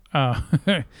though. I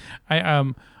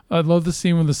love the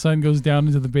scene when the son goes down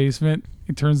into the basement.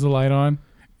 He turns the light on,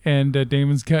 and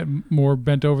Damon's got Moore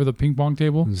bent over the ping pong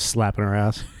table, And slapping her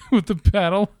ass. with the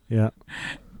paddle. Yeah.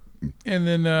 And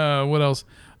then what else?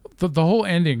 The whole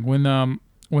ending when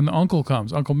the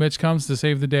Uncle Mitch comes to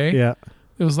save the day. Yeah.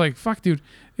 It was like, fuck, dude.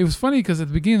 It was funny because at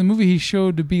the beginning of the movie, he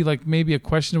showed to be like maybe a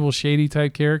questionable, shady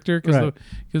type character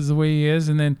because the way he is.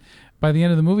 And then by the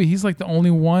end of the movie, he's like the only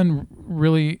one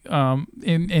really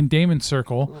in Damon's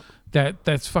circle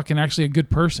that's fucking actually a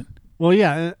good person. Well,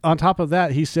 yeah. On top of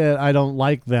that, he said, "I don't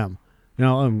like them."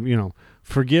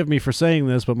 Forgive me for saying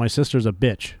this, but my sister's a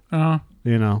bitch.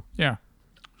 Yeah.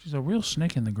 She's a real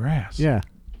snake in the grass. Yeah.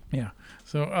 Yeah.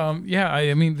 So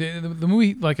I mean the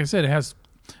movie, like I said, it has.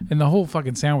 And the whole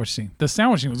fucking sandwich scene. The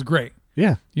sandwich scene was great.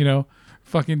 Yeah.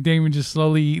 Fucking Damon just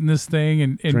slowly eating this thing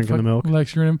and drinking the milk.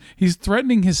 Lecturing him. He's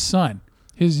threatening his son,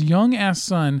 his young ass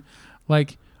son,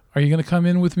 like, are you going to come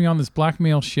in with me on this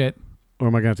blackmail shit? Or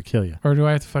am I going to have to kill you? Or do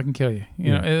I have to fucking kill you?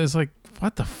 You know, it's like,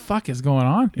 what the fuck is going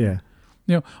on here?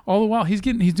 Yeah. All the while he's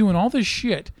doing all this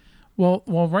shit. Well,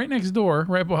 right next door,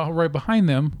 right behind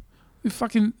them,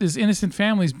 this innocent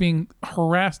family's being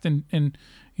harassed and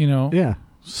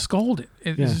scolded.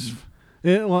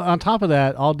 Well, on top of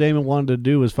that, all Damon wanted to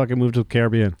do was fucking move to the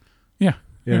Caribbean. Yeah.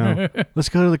 Let's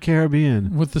go to the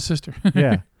Caribbean. With the sister.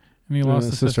 Yeah. And he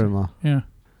lost the sister-in-law. Yeah.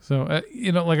 So,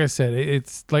 like I said,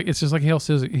 it's just like Hail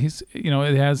Caesar.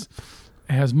 It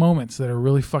has moments that are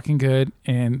really fucking good.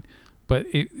 But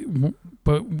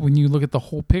when you look at the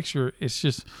whole picture, it's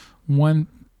just one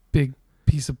big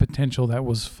piece of potential that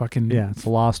was fucking. Yeah. It's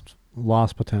lost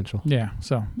potential. Yeah.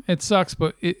 So it sucks,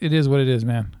 but it is what it is,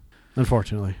 man.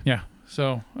 Unfortunately. Yeah.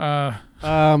 So, I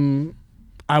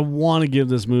want to give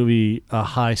this movie a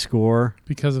high score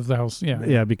because of the house. Yeah.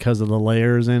 Yeah. Because of the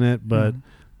layers in it. But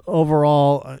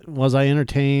overall, was I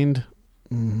entertained?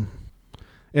 And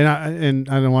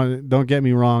don't get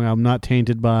me wrong. I'm not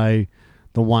tainted by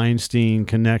the Weinstein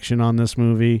connection on this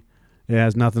movie. It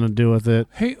has nothing to do with it.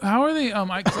 Hey, how are they? I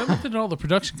looked at all the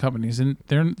production companies, and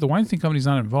the Weinstein company's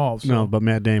not involved. So. No, but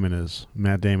Matt Damon is.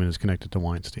 Matt Damon is connected to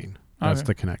Weinstein. That's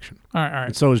the connection. All right.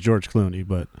 And so is George Clooney.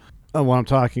 But what I'm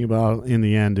talking about in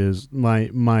the end is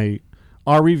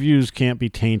our reviews can't be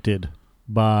tainted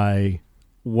by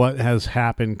what has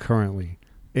happened currently,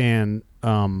 and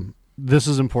this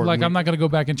is important. Like, I'm not going to go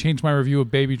back and change my review of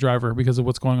Baby Driver because of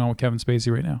what's going on with Kevin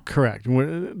Spacey right now. Correct.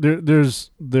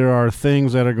 There are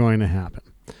things that are going to happen.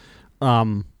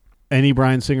 Any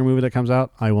Bryan Singer movie that comes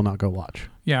out, I will not go watch.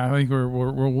 Yeah, I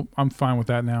think I'm fine with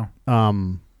that now.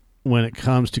 When it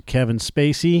comes to Kevin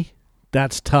Spacey,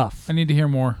 that's tough. I need to hear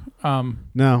more.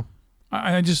 No.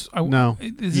 No.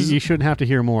 You shouldn't have to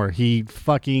hear more. He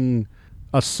fucking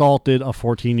assaulted a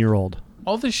 14-year-old.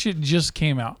 All this shit just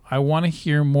came out. I want to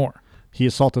hear more. He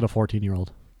assaulted a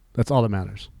 14-year-old. That's all that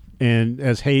matters. And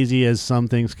as hazy as some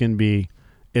things can be,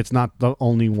 it's not the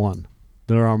only one.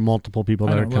 There are multiple people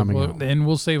that are coming out. And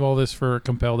we'll save all this for a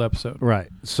compelled episode. Right.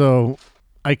 So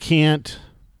I can't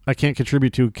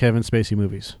contribute to Kevin Spacey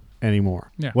movies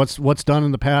anymore. Yeah. What's done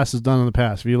in the past is done in the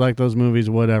past. If you like those movies,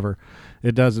 whatever.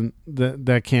 It doesn't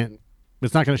that can't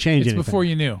it's not going to change anything. It's before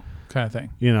you knew kind of thing.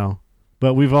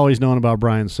 But we've always known about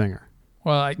Bryan Singer.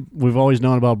 Well, we've always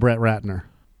known about Brett Ratner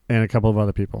and a couple of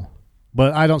other people.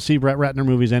 But I don't see Brett Ratner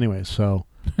movies anyways, so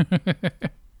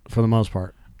for the most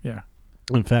part. Yeah.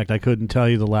 In fact, I couldn't tell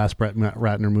you the last Brett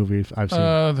Ratner movie I've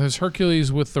seen. There's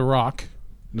Hercules with The Rock.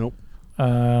 Nope.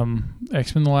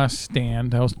 X-Men: The Last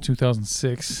Stand. That was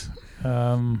 2006.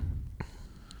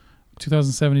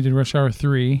 2007 he did Rush Hour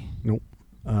 3. Nope.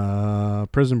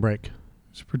 Prison Break.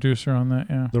 He's a producer on that,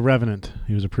 yeah. The Revenant.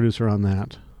 He was a producer on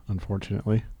that,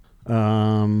 unfortunately.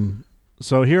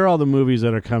 So here are all the movies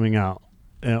that are coming out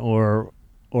or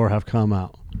have come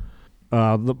out.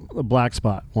 The Black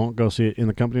Spot, won't go see it. In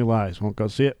the Company of Lies, won't go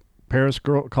see it. Paris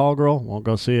Call Girl, won't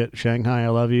go see it. Shanghai I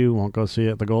Love You, won't go see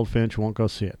it. The Goldfinch, won't go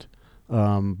see it.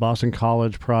 Boston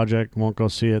College Project, won't go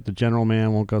see it. The General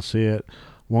Man, won't go see it.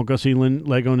 Won't go see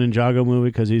Lego Ninjago movie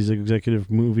because he's the executive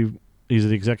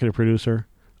producer.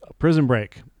 Prison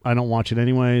Break, I don't watch it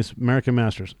anyways. American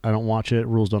Masters, I don't watch it.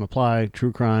 Rules don't apply.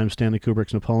 True Crime, Stanley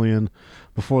Kubrick's Napoleon.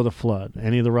 Before the Flood,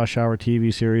 any of the Rush Hour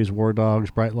TV series, War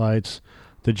Dogs, Bright Lights,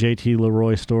 the J.T.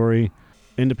 Leroy Story,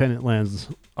 Independent Lens.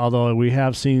 Although we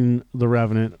have seen The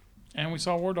Revenant. And we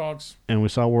saw War Dogs.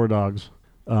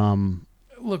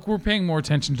 Look, we're paying more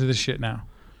attention to this shit now.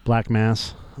 Black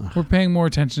Mass. We're paying more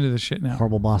attention to this shit now.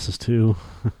 Horrible Bosses 2.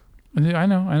 I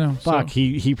know. Fuck, so,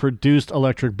 he produced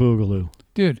Electric Boogaloo.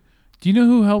 Dude, do you know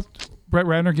who helped Brett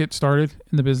Ratner get started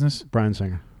in the business? Bryan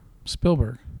Singer.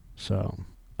 Spielberg. So,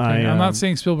 I'm not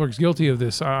saying Spielberg's guilty of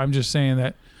this. I'm just saying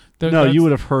that. No, you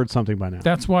would have heard something by now.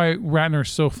 That's why Ratner's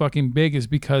so fucking big, is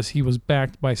because he was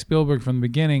backed by Spielberg from the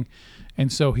beginning,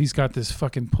 and so he's got this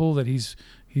fucking pull that he's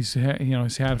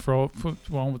had for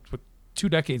 2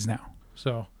 decades now.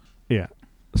 So yeah,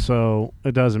 so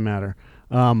it doesn't matter.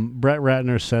 Brett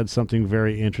Ratner said something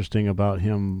very interesting about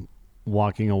him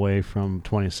walking away from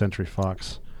 20th Century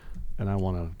Fox, and I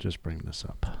want to just bring this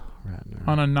up. Ratner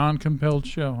on a non-compelled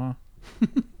show, huh?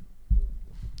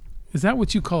 Is that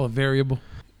what you call a variable?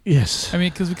 Yes. I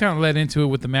mean, because we kind of led into it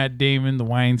with the Matt Damon, the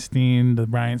Weinstein, the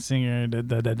Bryan Singer, da.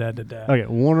 Okay,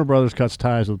 Warner Brothers cuts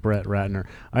ties with Brett Ratner.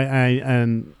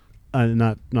 Not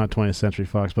 20th Century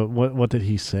Fox, but what did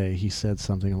he say? He said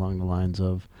something along the lines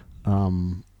of,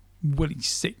 what did he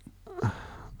say?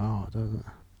 Oh, it doesn't.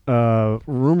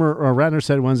 Ratner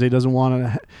said Wednesday he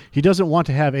doesn't want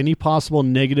to have any possible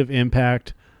negative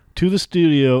impact to the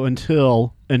studio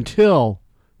until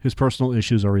his personal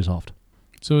issues are resolved.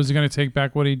 So is he going to take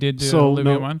back what he did to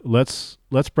Olivia Munn? Let's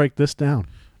break this down.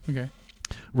 Okay.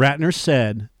 Ratner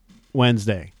said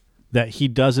Wednesday that he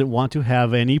doesn't want to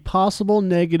have any possible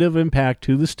negative impact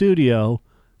to the studio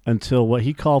until what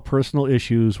he called personal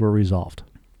issues were resolved.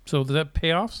 So does that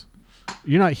payoffs?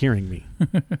 You're not hearing me.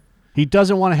 He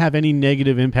doesn't want to have any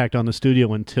negative impact on the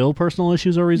studio until personal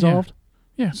issues are resolved?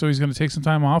 Yeah, so he's going to take some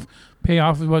time off, pay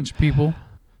off a bunch of people.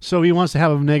 So he wants to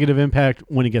have a negative impact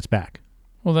when he gets back.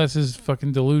 Well, that's his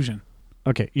fucking delusion.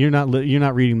 Okay, you're not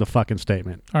reading the fucking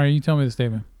statement. All right, you tell me the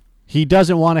statement. He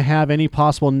doesn't want to have any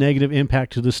possible negative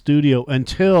impact to the studio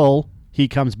until he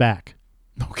comes back.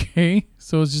 Okay,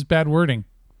 so it's just bad wording.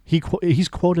 He's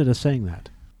quoted as saying that.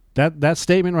 That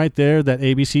statement right there that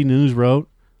ABC News wrote,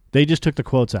 they just took the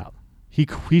quotes out.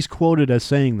 He's quoted as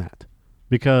saying that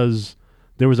because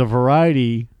there was a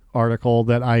Variety article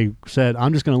that I said,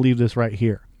 I'm just going to leave this right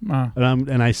here.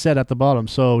 And I said at the bottom,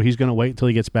 so he's going to wait until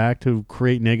he gets back to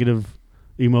create negative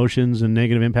emotions and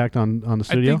negative impact on the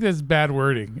studio? I think that's bad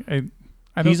wording.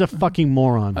 He's a fucking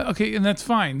moron. Okay, and that's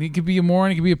fine. He could be a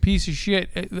moron. He could be a piece of shit.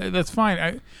 That's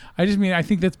fine. I just mean I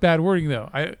think that's bad wording, though.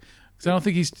 Because I don't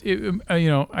think he's,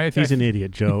 he's an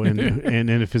idiot, Joe. And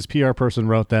if his PR person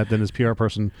wrote that, then his PR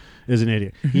person is an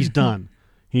idiot. He's done.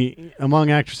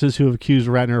 Among actresses who have accused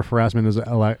Ratner of harassment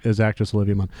is actress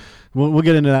Olivia Munn. We'll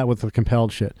get into that with the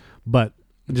compelled shit. But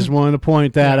I just wanted to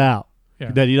point that out.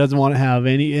 Yeah. That he doesn't want to have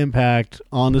any impact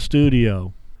on the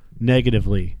studio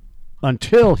negatively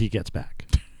until he gets back.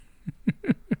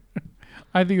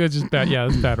 I think that's just bad. Yeah,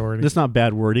 that's bad wording. That's not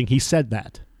bad wording. He said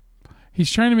that.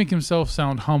 He's trying to make himself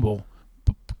sound humble.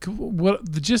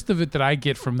 What the gist of it that I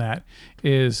get from that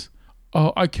is,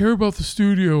 I care about the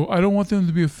studio. I don't want them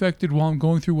to be affected while I'm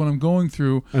going through what I'm going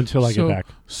through. Until I get back.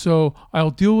 So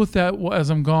I'll deal with that as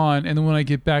I'm gone, and then when I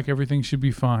get back, everything should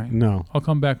be fine. No. I'll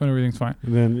come back when everything's fine.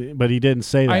 But he didn't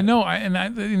say that. I know. And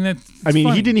that's funny.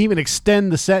 He he didn't even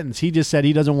extend the sentence. He just said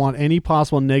he doesn't want any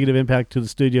possible negative impact to the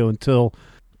studio until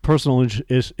personal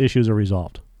issues are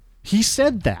resolved. He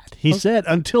said that. He said,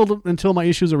 until my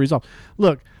issues are resolved.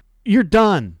 Look, you're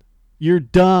done. You're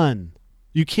done.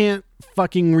 You can't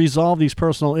fucking resolve these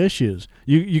personal issues.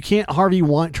 You can't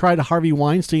try to Harvey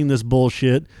Weinstein this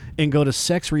bullshit and go to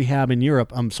sex rehab in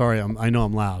Europe. I'm sorry, I know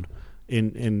I'm loud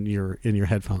in your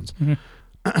headphones.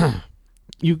 Mm-hmm.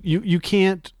 You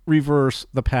can't reverse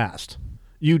the past.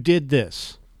 You did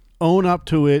this. Own up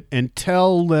to it and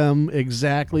tell them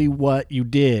exactly what you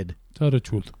did. Tell the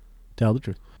truth. Tell the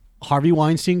truth. Harvey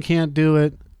Weinstein can't do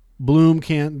it. Bloom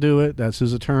can't do it. That's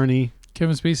his attorney.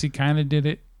 Kevin Spacey kind of did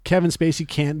it. Kevin Spacey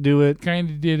can't do it. Kind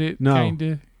of did it. No. Kind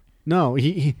of. No,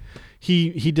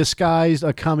 he disguised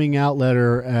a coming out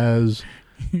letter as,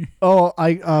 "Oh,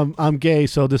 I'm gay,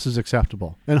 so this is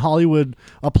acceptable." And Hollywood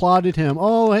applauded him.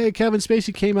 "Oh, hey, Kevin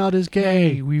Spacey came out as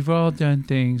gay." Hey, we've all done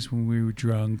things when we were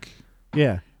drunk.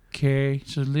 Yeah. Okay,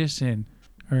 so listen.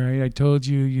 All right, I told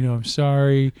you, I'm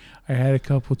sorry. I had a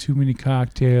couple too many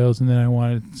cocktails, and then I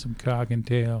wanted some cock and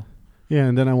tail. Yeah,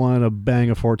 and then I wanted to bang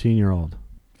a 14-year-old.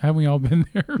 Haven't we all been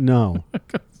there? No.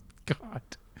 God.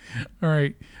 All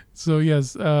right. So,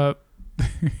 yes. God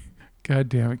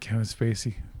damn it, Kevin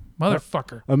Spacey.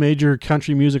 Motherfucker. A major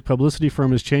country music publicity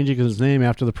firm is changing his name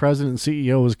after the president and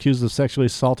CEO was accused of sexually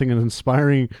assaulting an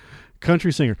inspiring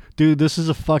country singer. Dude, this is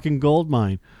a fucking gold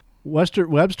mine.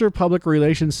 Webster Public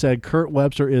Relations said Kurt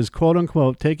Webster is, quote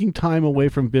unquote, taking time away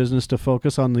from business to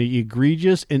focus on the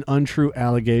egregious and untrue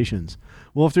allegations.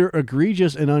 Well, if they're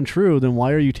egregious and untrue, then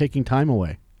why are you taking time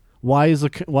away? Why is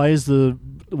the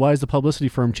publicity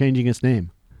firm changing its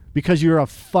name? Because you're a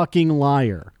fucking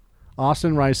liar.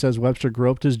 Austin Rice says Webster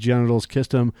groped his genitals,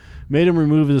 kissed him, made him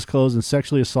remove his clothes, and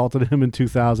sexually assaulted him in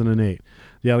 2008.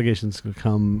 The allegations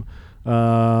come.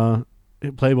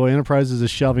 Playboy Enterprises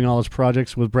is shelving all its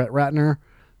projects with Brett Ratner.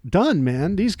 Done,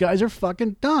 man. These guys are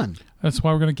fucking done. That's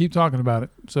why we're going to keep talking about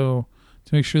it. So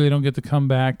to make sure they don't get to come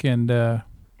back and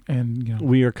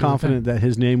we are confident that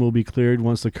his name will be cleared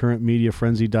once the current media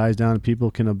frenzy dies down and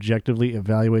people can objectively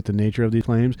evaluate the nature of these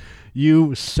claims.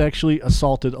 You sexually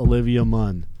assaulted Olivia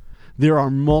Munn. There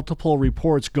are multiple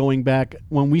reports going back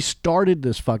when we started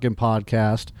this fucking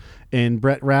podcast, and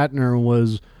Brett Ratner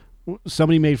was...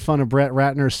 Somebody made fun of Brett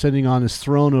Ratner sitting on his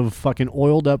throne of fucking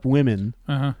oiled up women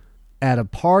at a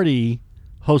party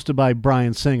hosted by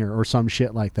Bryan Singer or some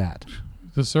shit like that.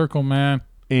 The circle, man.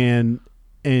 And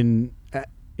Munn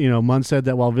said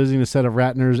that while visiting the set of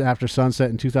Ratner's After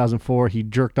Sunset in 2004, he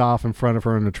jerked off in front of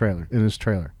her in his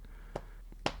trailer.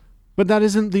 But that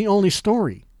isn't the only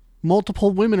story. Multiple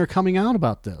women are coming out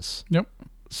about this. Yep.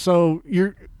 So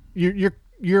you're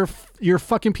a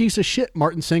fucking piece of shit,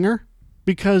 Martin Singer.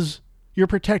 Because you're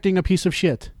protecting a piece of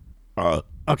shit.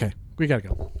 Okay, we gotta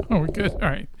go. Oh, we're good. All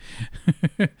right.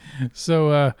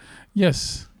 So,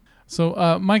 yes.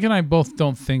 So, Mike and I both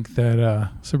don't think that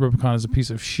Suburbicon is a piece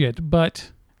of shit,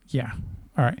 but yeah.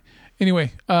 All right.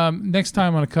 Anyway, next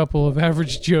time on a couple of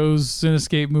Average Joe's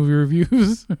Cinescape movie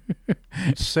reviews.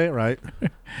 Say it right.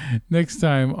 Next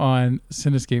time on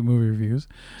Cinescape movie reviews.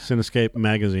 Cinescape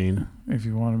Magazine. If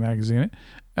you want to magazine it.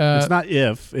 It's not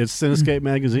it's Cinescape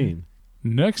Magazine.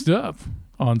 Next up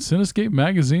on Cinescape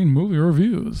Magazine movie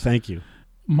reviews. Thank you.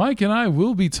 Mike and I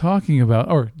will be talking about,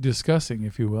 or discussing,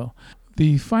 if you will,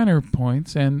 the finer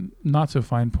points and not so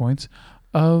fine points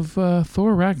of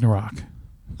Thor Ragnarok.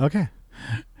 Okay.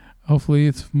 Hopefully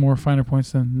it's more finer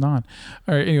points than non.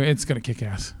 All right, anyway, it's going to kick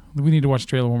ass. We need to watch the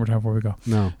trailer one more time before we go.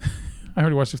 No. I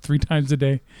already watched it 3 times a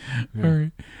day. Yeah.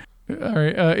 All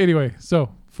right. Anyway,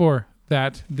 so for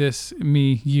that, this,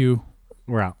 me, you.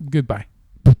 We're out. Goodbye.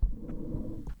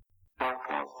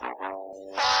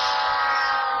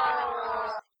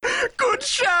 Good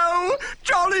show!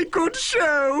 Jolly good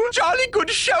show! Jolly good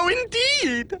show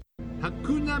indeed!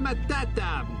 Hakuna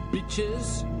Matata,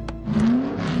 bitches.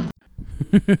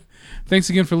 Thanks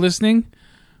again for listening.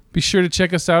 Be sure to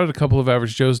check us out at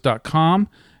acoupleofaveragejoes.com.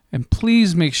 And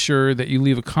please make sure that you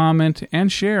leave a comment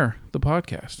and share the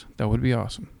podcast. That would be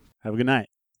awesome. Have a good night.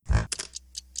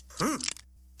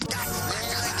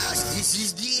 This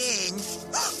is the end.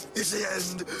 It's the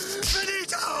end.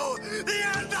 Finito! The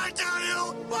end, I tell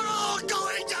you! We're all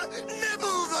going to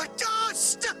nibble the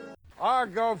dust! Or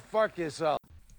go fuck yourself.